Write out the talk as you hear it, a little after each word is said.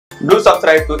Do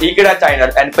subscribe to Ekeeda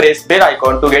channel and press bell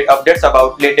icon to get updates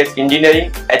about latest engineering,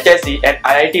 HSC and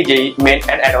IIT JEE main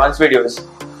and advanced videos.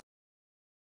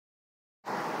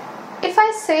 If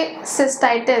I say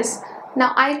cystitis,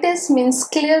 now itis means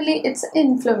clearly it's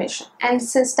inflammation, and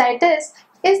cystitis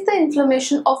is the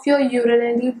inflammation of your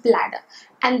urinary bladder,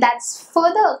 and that's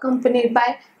further accompanied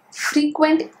by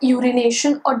frequent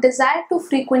urination or desire to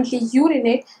frequently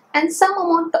urinate and some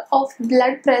amount of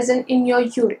blood present in your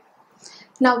urine.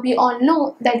 Now we all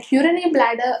know that urinary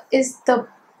bladder is the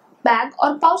bag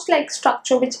or pouch-like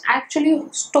structure which actually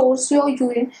stores your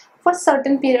urine for a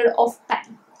certain period of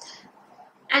time.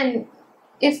 And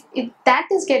if that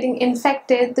is getting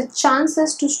infected, the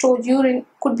chances to store urine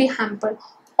could be hampered.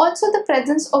 Also, the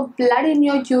presence of blood in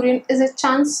your urine is a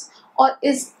chance or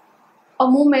is a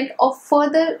moment of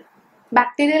further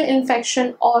bacterial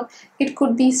infection, or it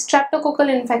could be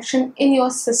streptococcal infection in your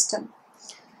system.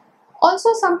 Also,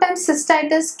 sometimes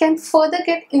cystitis can further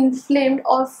get inflamed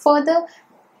or further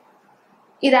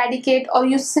eradicate, or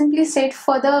you simply say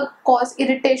further cause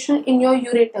irritation in your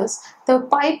ureters, the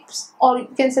pipes, or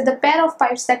you can say the pair of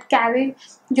pipes that carry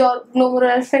your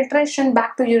glomerular filtration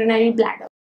back to urinary bladder.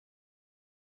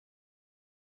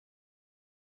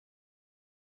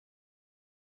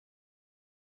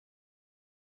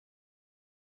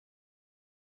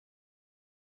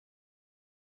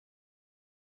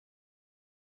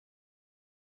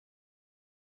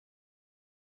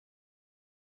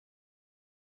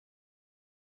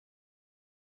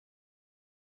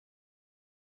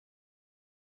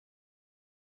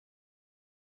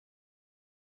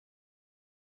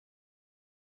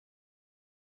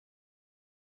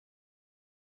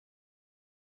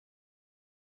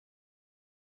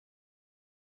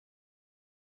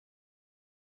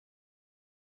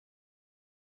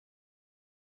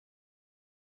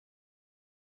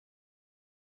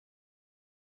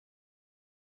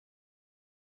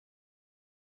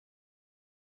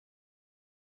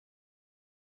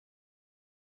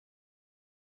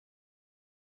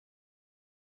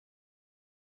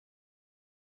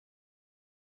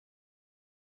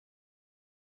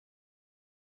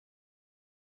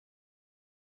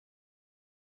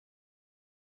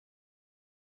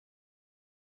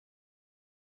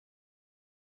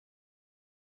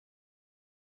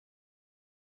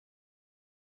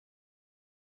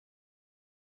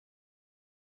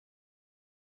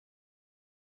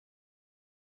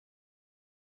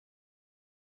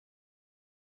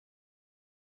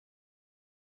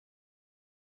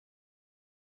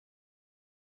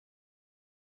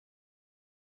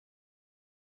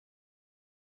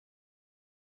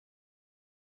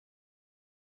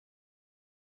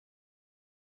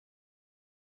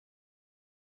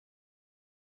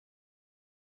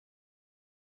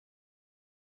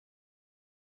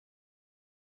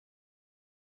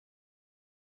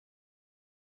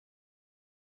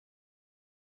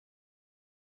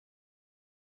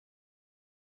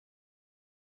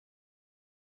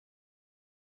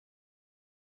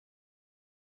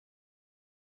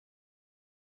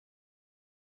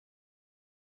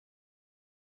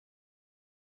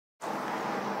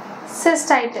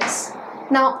 Cystitis.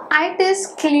 Now,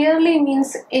 itis clearly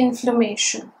means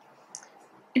inflammation.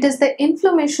 It is the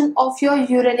inflammation of your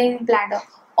urinary bladder,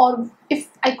 or if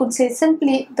I could say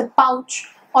simply, the pouch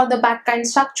or the bag-kind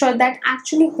structure that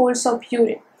actually holds up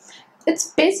urine. It's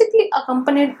basically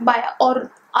accompanied by,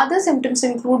 or other symptoms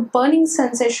include burning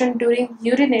sensation during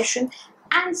urination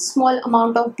and small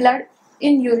amount of blood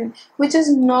in urine, which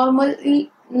is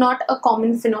normally not a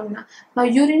common phenomenon. Now,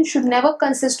 urine should never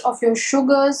consist of your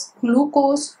sugars,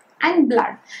 glucose and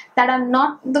blood. That are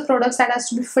not the products that has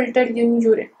to be filtered in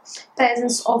urine.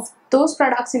 Presence of those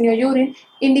products in your urine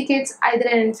indicates either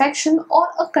an infection or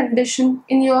a condition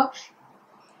in your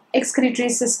excretory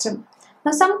system.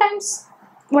 Now, sometimes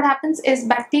what happens is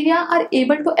bacteria are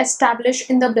able to establish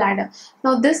in the bladder.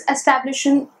 Now, this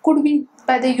establishment could be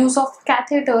by the use of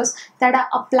catheters that are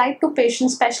applied to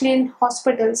patients, especially in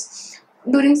hospitals,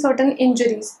 during certain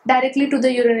injuries directly to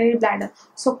the urinary bladder.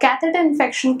 So, catheter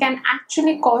infection can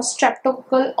actually cause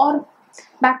streptococcal or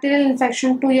bacterial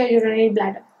infection to your urinary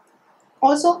bladder.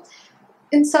 Also,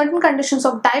 in certain conditions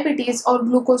of diabetes or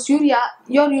glucosuria,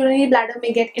 your urinary bladder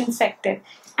may get infected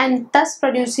and thus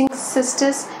producing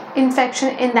cystis infection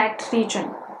in that region.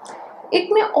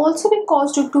 It may also be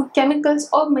caused due to chemicals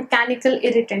or mechanical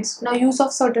irritants. Now, use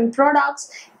of certain products,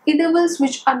 edibles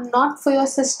which are not for your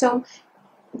system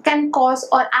can cause,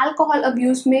 or alcohol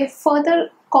abuse may further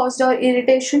cause your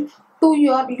irritation to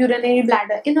your urinary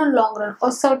bladder in a long run,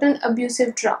 or certain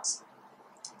abusive drugs.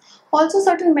 Also,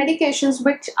 certain medications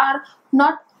which are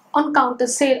not on counter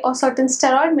sale, or certain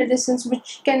steroid medicines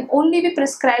which can only be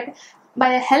prescribed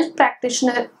by a health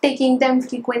practitioner, taking them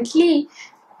frequently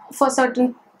for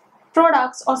certain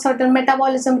products or certain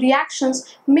metabolism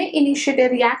reactions may initiate a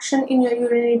reaction in your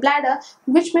urinary bladder,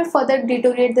 which may further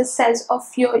deteriorate the cells of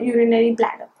your urinary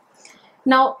bladder.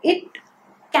 Now, it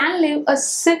can leave a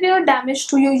severe damage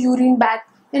to your urine bag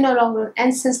in a long run,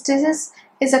 and cystitis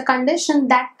is a condition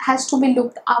that has to be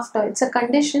looked after. It's a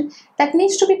condition that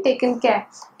needs to be taken care.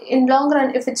 In long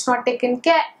run, if it's not taken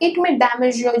care, it may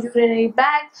damage your urinary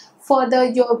bag. Further,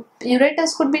 your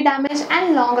ureters could be damaged,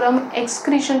 and long run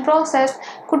excretion process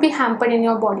could be hampered in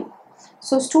your body.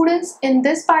 So students, in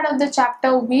this part of the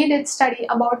chapter, we did study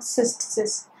about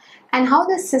cystitis and how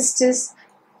the cystitis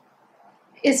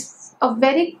is a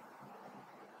very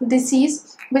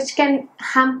disease which can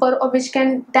hamper or which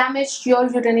can damage your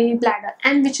urinary bladder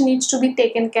and which needs to be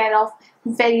taken care of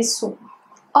very soon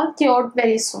or cured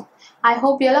very soon. I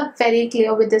hope you all are very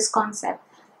clear with this concept.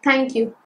 Thank you.